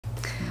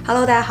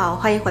Hello， 大家好，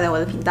欢迎回来我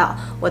的频道。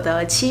我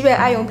的7月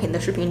爱用品的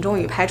视频终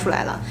于拍出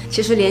来了。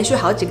其实连续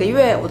好几个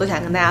月我都想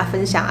跟大家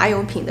分享爱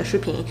用品的视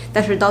频，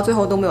但是到最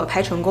后都没有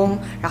拍成功。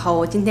然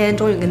后今天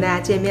终于跟大家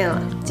见面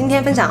了。今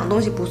天分享的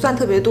东西不算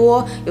特别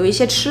多，有一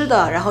些吃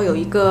的，然后有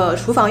一个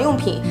厨房用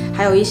品，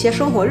还有一些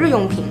生活日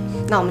用品。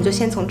那我们就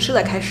先从吃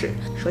的开始。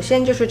首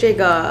先就是这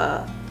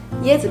个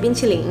椰子冰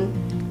淇淋，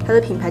它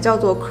的品牌叫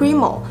做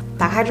cremo。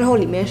打开之后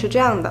里面是这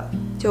样的，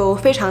就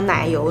非常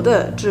奶油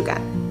的质感。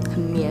很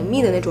绵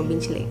密的那种冰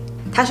淇淋，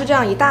它是这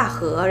样一大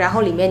盒，然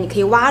后里面你可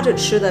以挖着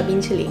吃的冰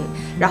淇淋，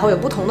然后有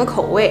不同的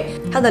口味。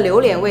它的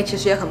榴莲味其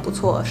实也很不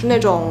错，是那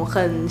种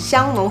很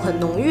香浓、很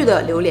浓郁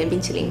的榴莲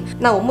冰淇淋。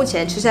那我目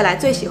前吃下来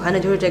最喜欢的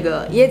就是这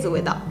个椰子味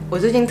道。我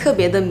最近特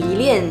别的迷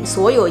恋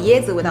所有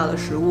椰子味道的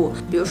食物，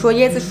比如说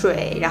椰子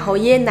水，然后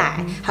椰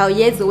奶，还有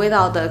椰子味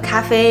道的咖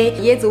啡，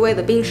椰子味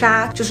的冰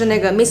沙，就是那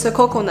个 Mr.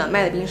 Coconut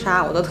卖的冰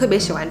沙，我都特别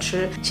喜欢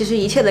吃。其实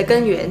一切的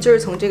根源就是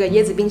从这个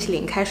椰子冰淇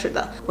淋开始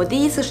的。我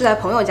第一次是在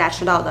朋友家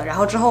吃到的，然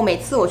后之后每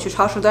次我去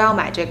超市都要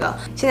买这个，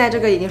现在这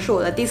个已经是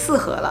我的第4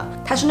盒了。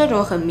它是那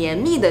种很绵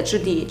密的质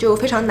地，就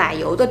非常奶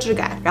油的质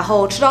感，然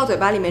后吃到嘴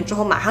巴里面之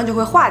后马上就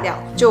会化掉，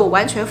就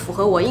完全符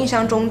合我印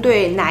象中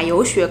对奶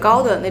油雪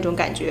糕的那种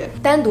感觉。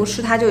单独吃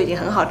它就已经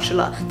很好吃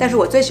了，但是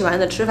我最喜欢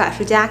的吃法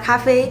是加咖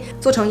啡，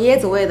做成椰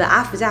子味的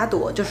阿芙加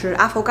朵，就是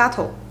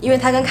affogato， 因为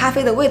它跟咖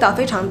啡的味道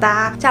非常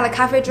搭，加了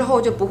咖啡之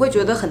后就不会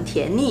觉得很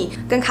甜腻，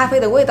跟咖啡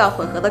的味道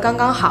混合的刚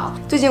刚好。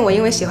最近我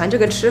因为喜欢这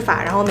个吃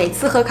法，然后每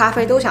次喝咖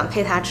啡都想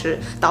配它吃，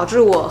导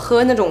致我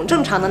喝那种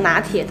正常的拿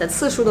铁的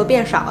次数都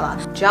变少了。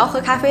只要喝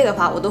咖啡的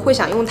话，我都会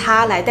想用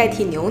它来代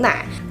替牛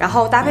奶，然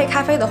后搭配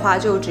咖啡的话，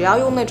就只要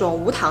用那种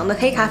无糖的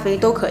黑咖啡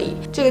都可以。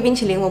这个冰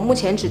淇淋我目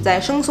前只在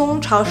生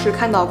松超市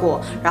看到过，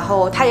然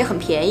后它也很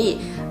便宜，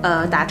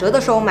打折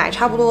的时候买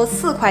差不多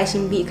4块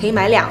新币可以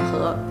买2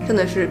盒，真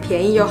的是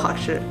便宜又好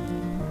吃。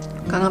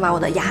刚刚把我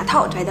的牙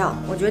套摘掉，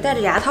我觉得戴着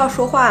牙套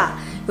说话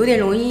有点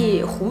容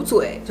易糊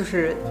嘴，就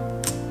是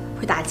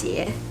会打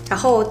结。然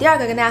后第二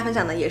个跟大家分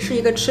享的也是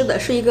一个吃的，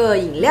是一个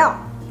饮料，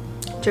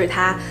就是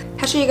它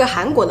是一个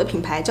韩国的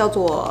品牌，叫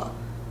做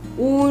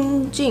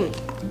Woongjin，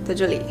 在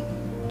这里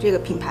这个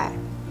品牌。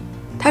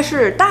它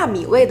是大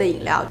米味的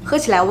饮料，喝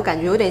起来我感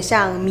觉有点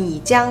像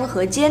米浆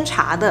和煎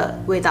茶的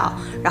味道，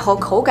然后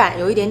口感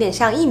有一点点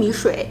像薏米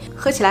水，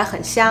喝起来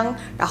很香，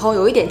然后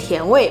有一点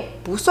甜味，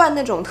不算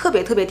那种特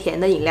别甜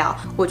的饮料，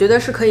我觉得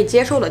是可以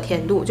接受的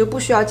甜度，就不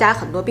需要加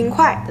很多冰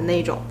块的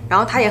那种。然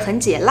后它也很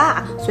解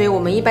辣，所以我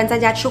们一般在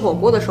家吃火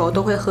锅的时候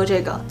都会喝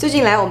这个。最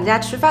近来我们家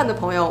吃饭的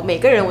朋友，每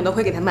个人我都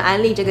会给他们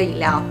安利这个饮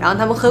料，然后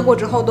他们喝过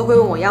之后都会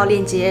问我要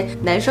链接，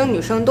男生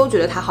女生都觉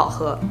得它好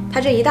喝。它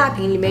这一大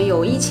瓶里面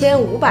有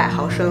1500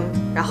毫升，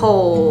然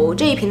后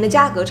这一瓶的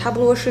价格差不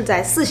多是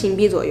在4新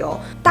币左右，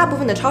大部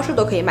分的超市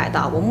都可以买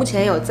到。我目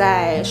前有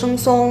在生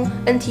松、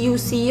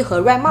NTUC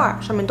和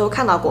redmart 上面都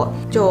看到过，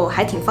就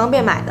还挺方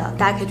便买的，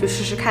大家可以去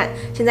试试看。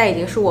现在已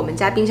经是我们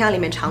家冰箱里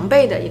面常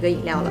备的一个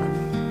饮料了。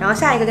然后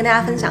下一个跟大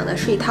家分享的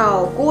是一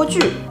套锅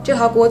具，这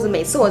套锅子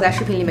每次我在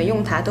视频里面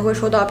用它都会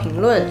收到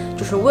评论，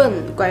就是问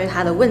关于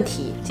它的问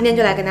题。今天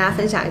就来跟大家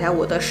分享一下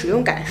我的使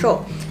用感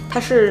受。它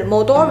是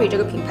modori 这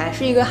个品牌，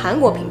是一个韩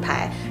国品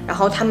牌，然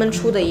后他们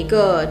出的一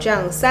个这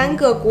样3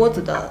个锅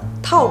子的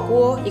套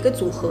锅一个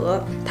组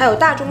合，它有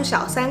大中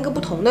小3个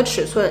不同的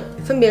尺寸，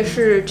分别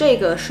是这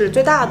个是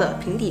最大的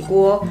平底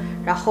锅，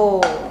然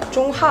后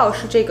中号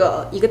是这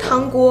个一个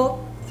汤锅，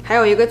还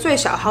有一个最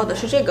小号的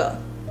是这个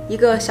一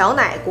个小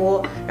奶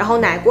锅，然后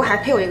奶锅还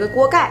配有一个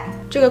锅盖，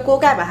这个锅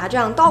盖把它这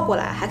样倒过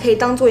来，还可以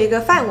当做一个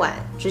饭碗，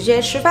直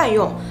接吃饭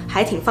用，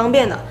还挺方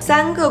便的。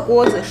3个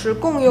锅子是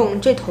共用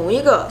这同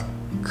一个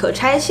可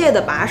拆卸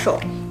的把手，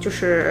就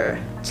是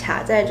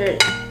卡在这里，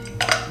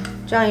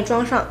这样一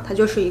装上，它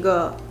就是一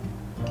个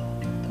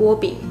锅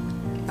柄，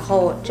然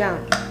后这样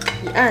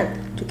一按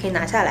就可以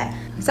拿下来。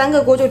3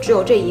个锅就只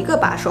有这一个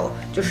把手，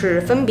就是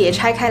分别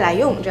拆开来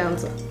用，这样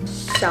子。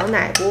小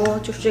奶锅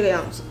就是这个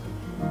样子。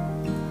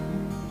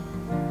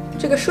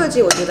这个设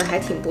计我觉得还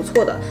挺不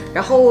错的，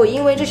然后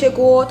因为这些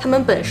锅它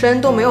们本身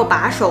都没有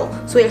把手，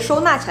所以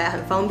收纳起来很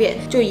方便，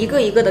就一个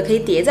一个的可以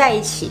叠在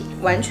一起，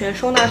完全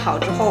收纳好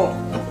之后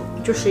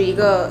就是一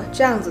个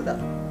这样子的，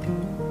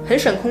很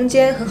省空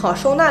间，很好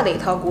收纳的一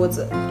套锅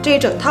子。这一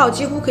整套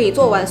几乎可以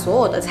做完所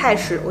有的菜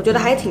式，我觉得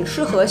还挺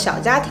适合小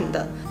家庭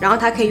的。然后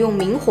它可以用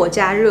明火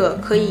加热，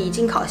可以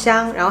进烤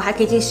箱，然后还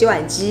可以进洗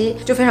碗机，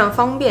就非常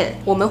方便。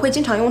我们会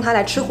经常用它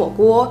来吃火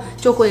锅，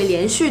就会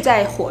连续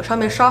在火上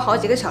面烧好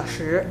几个小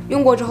时，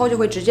用过之后就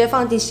会直接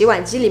放进洗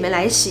碗机里面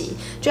来洗，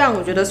这样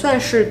我觉得算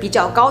是比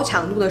较高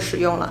强度的使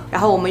用了。然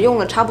后我们用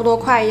了差不多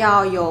快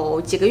要有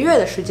几个月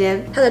的时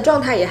间，它的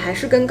状态也还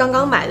是跟刚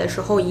刚买的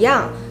时候一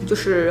样，就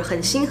是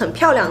很新很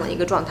漂亮亮的一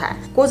个状态，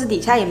锅子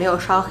底下也没有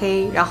烧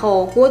黑，然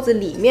后锅子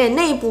里面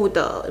内部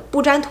的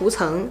不粘涂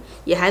层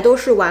也还都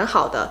是完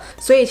好的，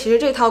所以其实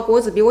这套锅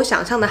子比我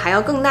想象的还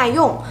要更耐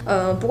用。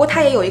不过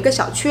它也有一个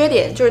小缺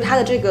点，就是它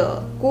的这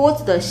个锅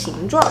子的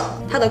形状，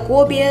它的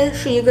锅边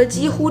是一个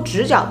几乎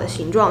直角的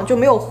形状，就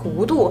没有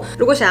弧度。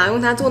如果想要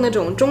用它做那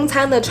种中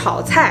餐的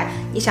炒菜，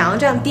你想要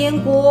这样颠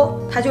锅，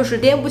它就是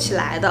颠不起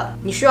来的。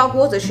你需要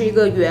锅子是一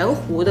个圆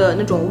弧的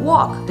那种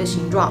wok 的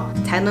形状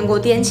才能够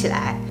颠起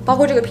来。包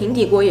括这个平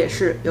底锅也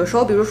是，有时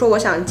候比如说我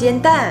想煎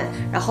蛋，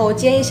然后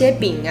煎一些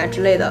饼啊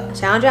之类的，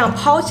想要这样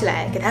抛起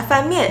来给它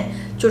翻面，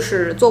就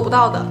是做不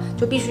到的，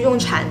就必须用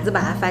铲子把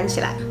它翻起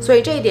来。所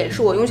以这一点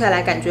是我用下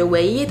来感觉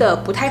唯一的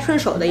不太顺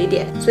手的一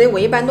点，所以我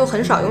一般都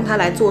很少用它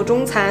来做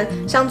中餐，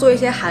像做一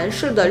些韩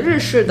式的、日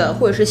式的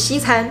或者是西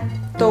餐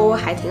都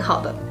还挺好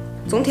的。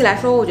总体来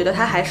说，我觉得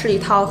它还是一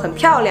套很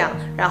漂亮，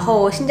然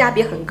后性价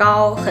比很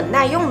高、很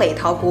耐用的一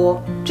套锅。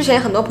之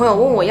前很多朋友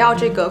问我要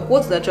这个锅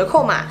子的折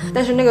扣码，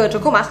但是那个折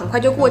扣码很快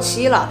就过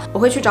期了，我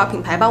会去找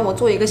品牌帮我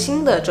做一个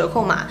新的折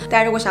扣码。大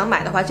家如果想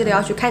买的话，记得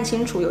要去看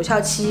清楚有效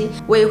期，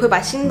我也会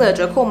把新的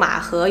折扣码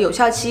和有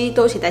效期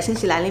都写在信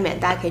息栏里面，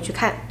大家可以去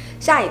看。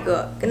下一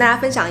个跟大家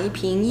分享一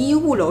瓶衣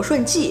物柔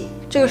顺剂，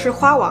这个是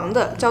花王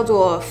的，叫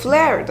做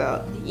Flair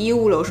的衣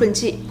物柔顺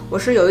剂。我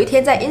是有一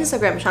天在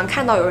Instagram 上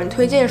看到有人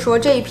推荐说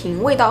这一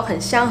瓶味道很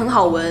香很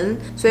好闻，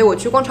所以我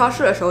去逛超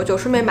市的时候就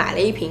顺便买了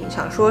一瓶，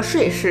想说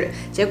试一试，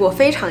结果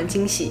非常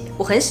惊喜。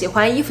我很喜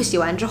欢衣服洗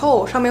完之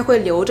后上面会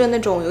留着那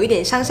种有一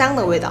点香香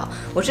的味道，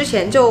我之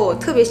前就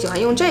特别喜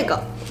欢用这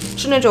个，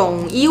是那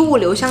种衣物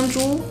留香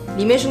珠，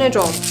里面是那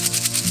种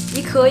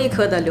一颗一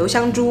颗的留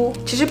香珠。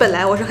其实本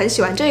来我是很喜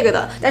欢这个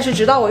的，但是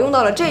直到我用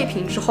到了这一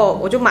瓶之后，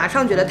我就马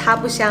上觉得它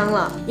不香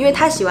了，因为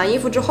它洗完衣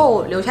服之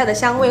后留下的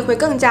香味会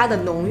更加的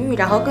浓郁，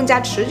然后更加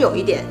持久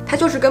一点。它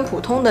就是跟普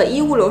通的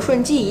衣物柔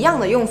顺剂一样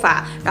的用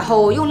法，然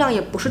后用量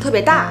也不是特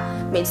别大，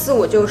每次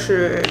我就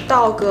是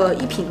倒个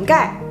1瓶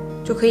盖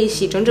就可以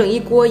洗整整一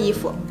锅衣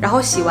服，然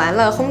后洗完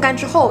了烘干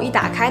之后，一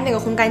打开那个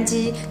烘干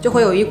机就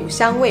会有一股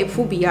香味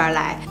扑鼻而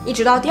来，一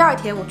直到第二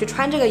天我去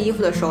穿这个衣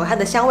服的时候，它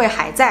的香味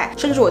还在，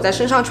甚至我在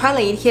身上穿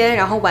了一天，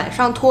然后晚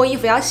上脱衣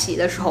服要洗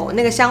的时候，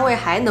那个香味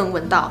还能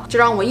闻到，就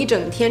让我一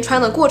整天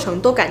穿的过程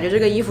都感觉这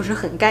个衣服是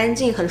很干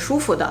净、很舒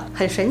服的，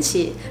很神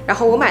奇。然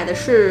后我买的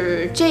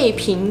是这一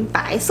瓶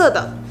白色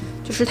的，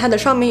就是它的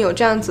上面有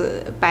这样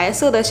子白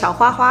色的小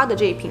花花的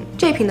这一瓶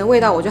的味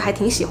道我就还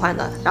挺喜欢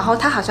的，然后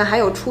它好像还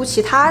有出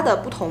其他的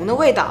不同的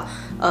味道，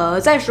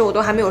暂时我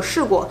都还没有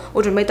试过，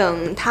我准备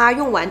等它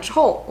用完之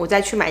后我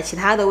再去买其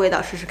他的味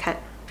道试试看。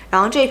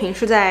然后这一瓶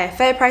是在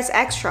Fair Price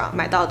Extra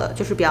买到的，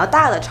就是比较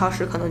大的超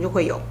市可能就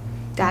会有，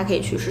大家可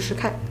以去试试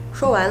看。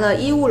说完了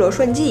衣物柔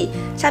顺剂，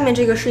下面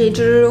这个是一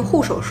支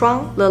护手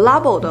霜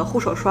labo 的护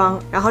手霜，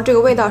然后这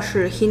个味道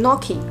是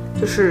hinoki，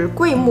 就是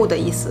桂木的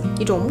意思，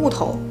一种木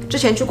头。之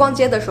前去逛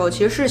街的时候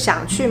其实是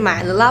想去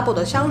买 labo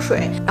的香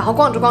水，然后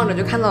逛着逛着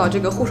就看到了这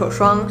个护手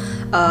霜，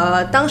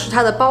当时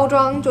它的包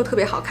装就特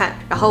别好看，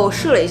然后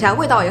试了一下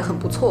味道也很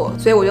不错，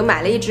所以我就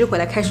买了一支回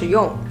来开始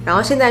用，然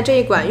后现在这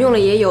一管用了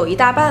也有一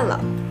大半了，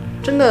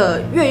真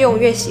的越用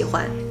越喜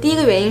欢。第一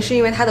个原因是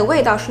因为它的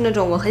味道是那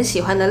种我很喜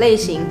欢的类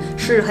型，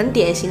是很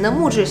典型的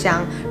木质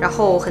香，然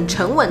后很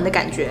沉稳的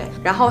感觉，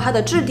然后它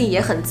的质地也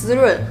很滋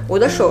润，我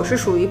的手是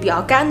属于比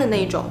较干的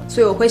那种，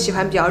所以我会喜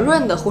欢比较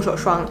润的护手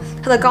霜。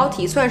它的膏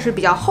体算是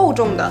比较厚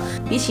重的，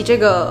比起这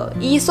个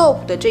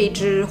E-Soap 的这一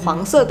支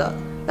黄色的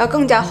要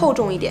更加厚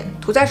重一点，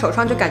涂在手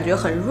上就感觉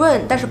很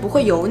润，但是不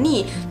会油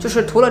腻，就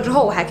是涂了之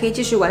后我还可以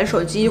继续玩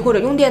手机或者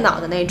用电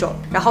脑的那种。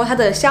然后它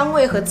的香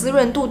味和滋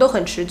润度都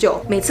很持久，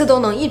每次都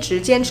能一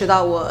直坚持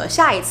到我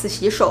下一次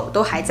洗手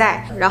都还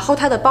在。然后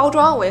它的包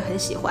装我也很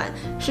喜欢，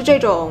是这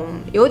种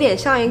有点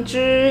像一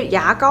支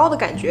牙膏的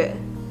感觉，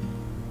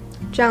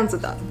这样子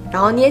的，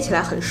然后捏起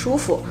来很舒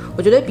服，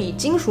我觉得比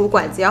金属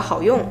管子要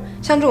好用。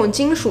像这种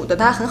金属的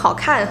它很好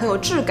看，很有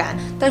质感，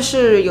但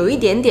是有一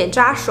点点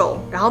扎手，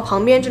然后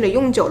旁边这里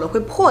用久了会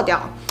破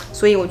掉，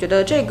所以我觉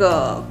得这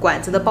个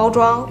管子的包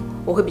装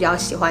我会比较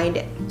喜欢一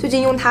点。最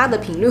近用它的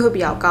频率会比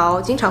较高，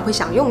经常会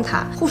想用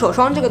它。护手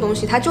霜这个东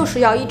西它就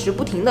是要一直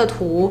不停的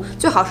涂，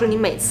最好是你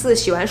每次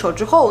洗完手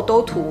之后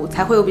都涂，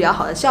才会有比较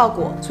好的效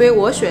果。所以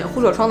我选护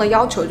手霜的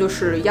要求就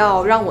是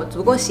要让我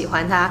足够喜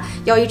欢它，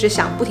要一直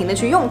想不停的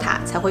去用它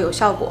才会有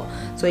效果，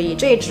所以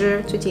这一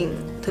支最近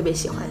特别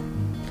喜欢。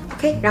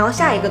OK， 然后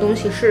下一个东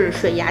西是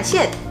水牙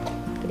线，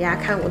给大家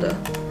看我的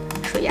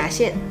水牙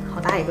线，好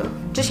大一个。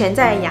之前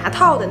在牙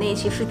套的那一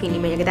期视频里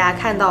面也给大家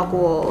看到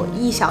过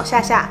一小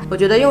下，我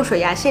觉得用水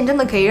牙线真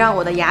的可以让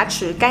我的牙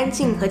齿干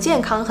净和健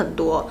康很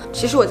多。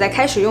其实我在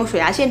开始用水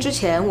牙线之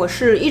前，我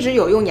是一直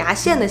有用牙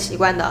线的习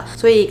惯的，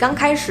所以刚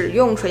开始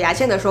用水牙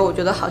线的时候，我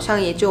觉得好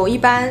像也就一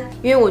般，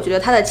因为我觉得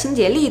它的清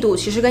洁力度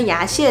其实跟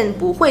牙线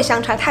不会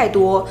相差太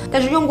多。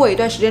但是用过一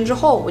段时间之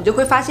后，我就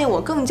会发现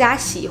我更加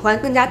喜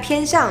欢、更加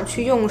偏向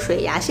去用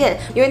水牙线，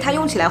因为它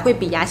用起来会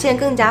比牙线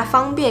更加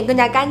方便、更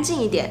加干净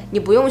一点。你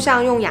不用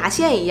像用牙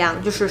线一样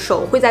就是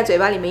手会在嘴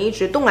巴里面一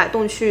直动来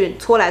动去、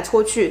搓来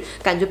搓去，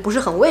感觉不是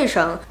很卫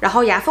生。然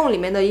后牙缝里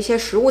面的一些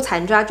食物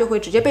残渣就会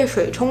直接被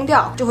水冲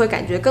掉，就会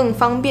感觉更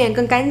方便、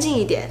更干净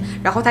一点。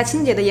然后它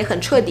清洁的也很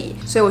彻底，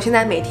所以我现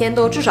在每天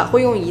都至少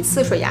会用1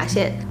次水牙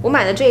线。我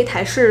买的这一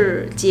台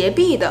是洁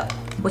碧的。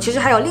我其实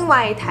还有另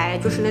外一台，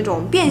就是那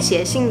种便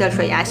携性的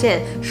水牙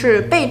线，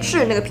是贝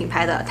智那个品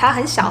牌的，它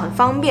很小很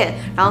方便，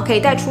然后可以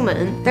带出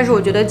门。但是我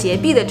觉得洁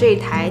碧的这一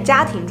台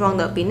家庭装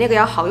的比那个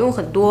要好用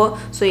很多，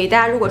所以大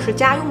家如果是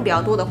家用比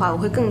较多的话，我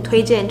会更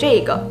推荐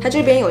这个。它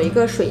这边有一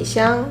个水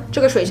箱，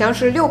这个水箱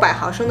是600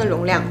毫升的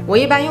容量。我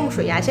一般用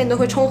水牙线都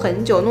会冲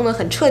很久，弄得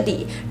很彻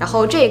底，然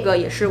后这个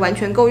也是完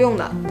全够用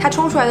的。它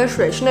冲出来的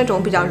水是那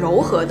种比较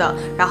柔和的，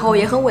然后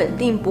也很稳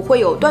定，不会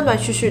有断断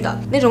续续的。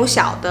那种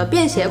小的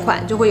便携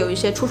款就会有一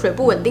些出水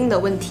不稳定的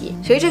问题。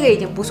其实这个已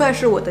经不算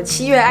是我的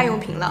7月爱用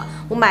品了，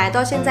我买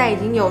到现在已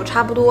经有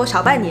差不多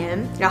小半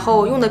年，然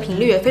后用的频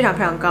率也非常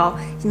非常高。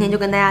今天就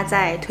跟大家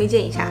再推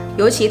荐一下，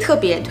尤其特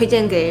别推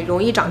荐给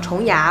容易长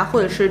虫牙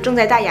或者是正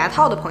在戴牙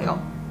套的朋友，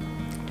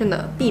真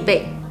的必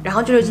备。然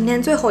后就是今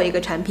天最后一个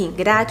产品，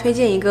给大家推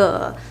荐一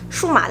个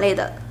数码类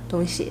的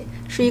东西，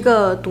是一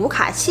个读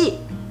卡器，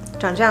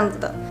长这样子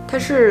的。它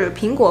是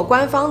苹果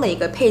官方的一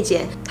个配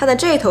件，它的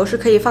这一头是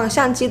可以放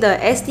相机的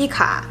SD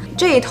卡，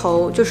这一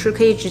头就是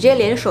可以直接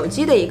连手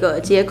机的一个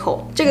接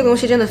口。这个东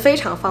西真的非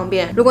常方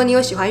便，如果你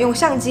有喜欢用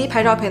相机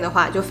拍照片的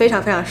话，就非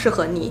常非常适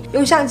合你。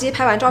用相机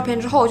拍完照片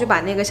之后，就把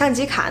那个相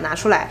机卡拿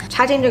出来，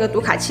插进这个读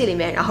卡器里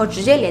面，然后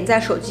直接连在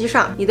手机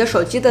上。你的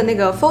手机的那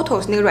个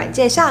Photos 那个软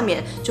件下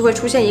面就会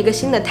出现一个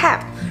新的 tab，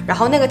 然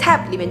后那个 tab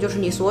里面就是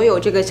你所有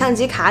这个相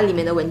机卡里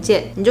面的文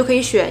件，你就可以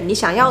选你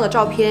想要的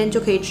照片，就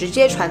可以直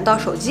接传到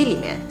手机里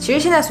面。其实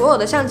现在所有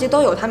的相机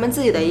都有他们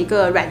自己的一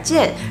个软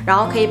件，然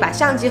后可以把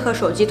相机和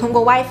手机通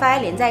过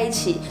WiFi 连在一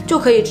起，就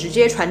可以直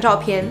接传照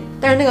片。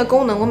但是那个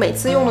功能我每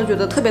次用都觉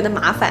得特别的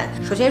麻烦。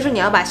首先是你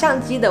要把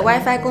相机的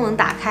WiFi 功能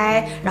打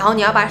开，然后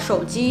你要把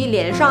手机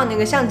连上那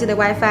个相机的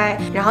WiFi，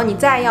 然后你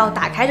再要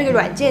打开这个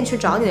软件去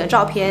找你的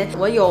照片。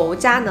我有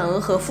佳能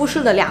和富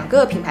士的2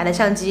个品牌的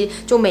相机，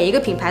就每一个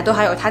品牌都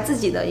还有它自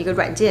己的一个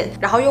软件，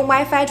然后用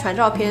WiFi 传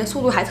照片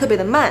速度还特别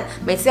的慢，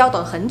每次要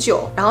等很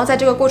久。然后在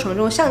这个过程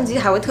中，相机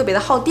还会特别的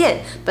耗电。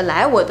本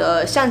来我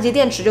的相机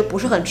电池就不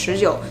是很持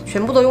久，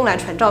全部都用来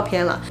传照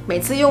片了。每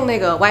次用那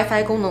个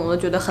WiFi 功能，我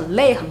都觉得很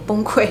累很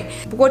崩溃。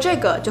不过这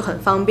个就很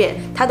方便，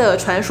它的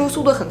传输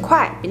速度很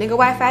快，比那个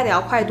WiFi 的要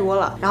快多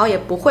了，然后也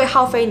不会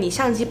耗费你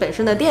相机本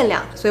身的电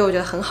量，所以我觉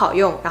得很好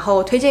用。然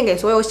后推荐给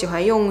所有喜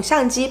欢用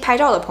相机拍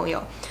照的朋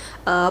友。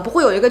不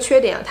过有一个缺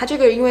点啊，它这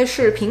个因为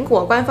是苹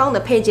果官方的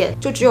配件，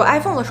就只有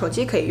iPhone 的手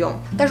机可以用。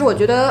但是我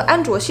觉得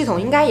安卓系统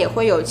应该也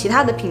会有其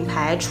他的品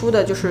牌出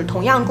的，就是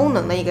同样功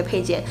能的一个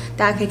配件，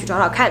大家可以去找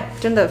找看，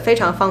真的非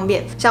常方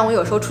便。像我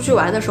有时候出去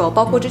玩的时候，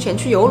包括之前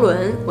去游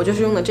轮，我就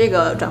是用的这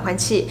个转换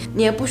器，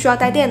你也不需要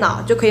带电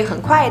脑，就可以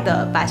很快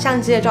的把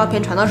相机的照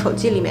片传到手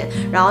机里面，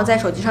然后在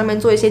手机上面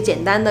做一些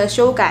简单的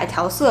修改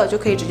调色，就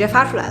可以直接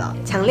发出来了。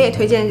强烈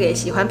推荐给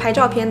喜欢拍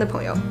照片的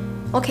朋友。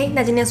OK，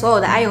 那今天所有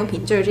的爱用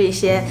品就是这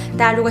些。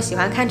大家如果喜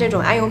欢看这种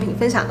爱用品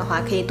分享的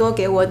话，可以多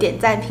给我点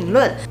赞评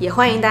论，也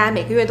欢迎大家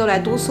每个月都来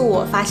督促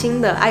我发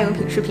新的爱用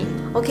品视频。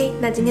OK，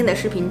 那今天的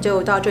视频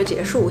就到这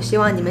结束，希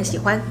望你们喜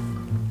欢。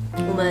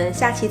我们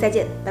下期再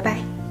见，拜拜。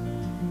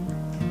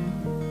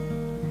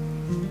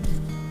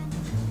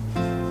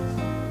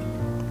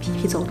皮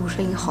皮走路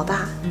声音好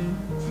大，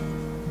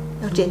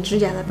要剪指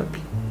甲了，宝贝。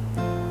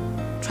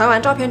传完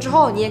照片之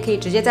后，你也可以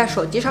直接在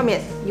手机上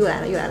面，又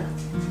来了。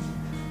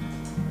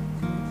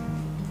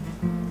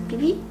皮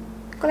皮，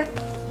过来，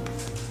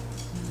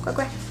乖，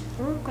乖，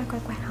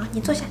好，你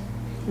坐下，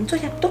不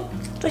动，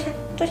坐下，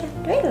对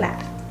了，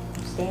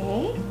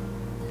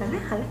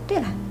好了，对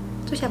了，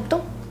坐下不动，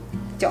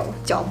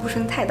脚步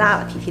声太大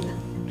了，皮皮的。